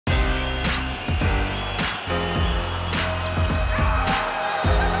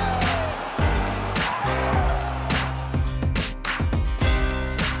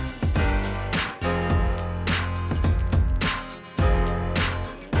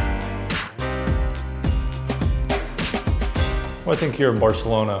Well, I think here in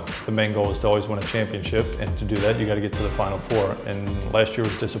Barcelona, the main goal is to always win a championship, and to do that, you got to get to the Final Four. And last year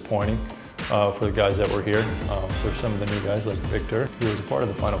was disappointing for the guys that were here. For some of the new guys like Victor, he was a part of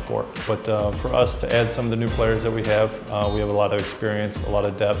the Final Four. But for us to add some of the new players that we have a lot of experience, a lot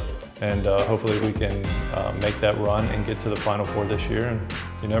of depth, and hopefully we can make that run and get to the Final Four this year. And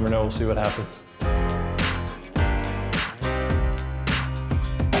you never know, we'll see what happens.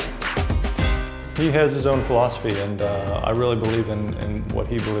 He has his own philosophy, and I really believe in what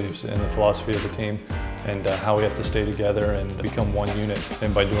he believes in the philosophy of the team and how we have to stay together and become one unit.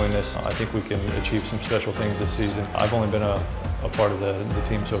 And by doing this, I think we can achieve some special things this season. I've only been a part of the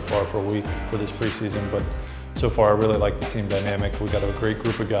team so far for a week for this preseason, but so far I really like the team dynamic. We've got a great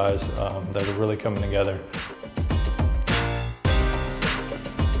group of guys that are really coming together.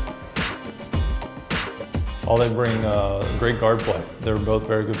 All they bring great guard play. They're both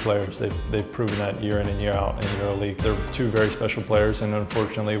very good players. They've proven that year in and year out in EuroLeague. They're two very special players, and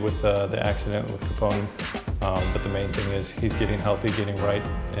unfortunately with the accident with Capone, but the main thing is he's getting healthy, getting right,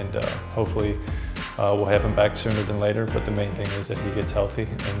 and hopefully we'll have him back sooner than later, but the main thing is that he gets healthy.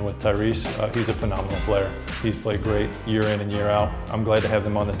 And with Tyrese, he's a phenomenal player. He's played great year in and year out. I'm glad to have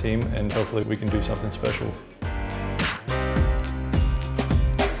them on the team, and hopefully we can do something special.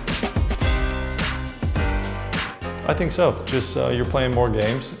 I think so. Just you're playing more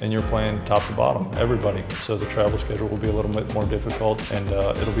games and you're playing top to bottom, everybody. So the travel schedule will be a little bit more difficult, and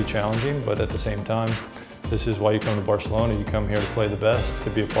it'll be challenging, but at the same time, this is why you come to Barcelona. You come here to play the best. To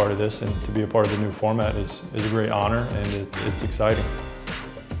be a part of this and to be a part of the new format is a great honor, and it's exciting.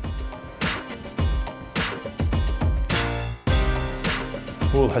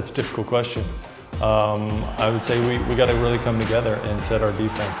 Well, that's a difficult question. I would say we got to really come together and set our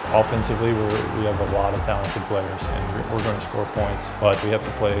defense. Offensively, we have a lot of talented players, and we're going to score points, but we have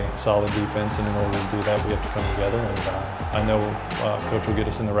to play solid defense, and in order to do that, we have to come together, and I know Coach will get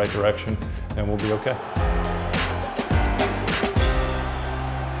us in the right direction, and we'll be okay.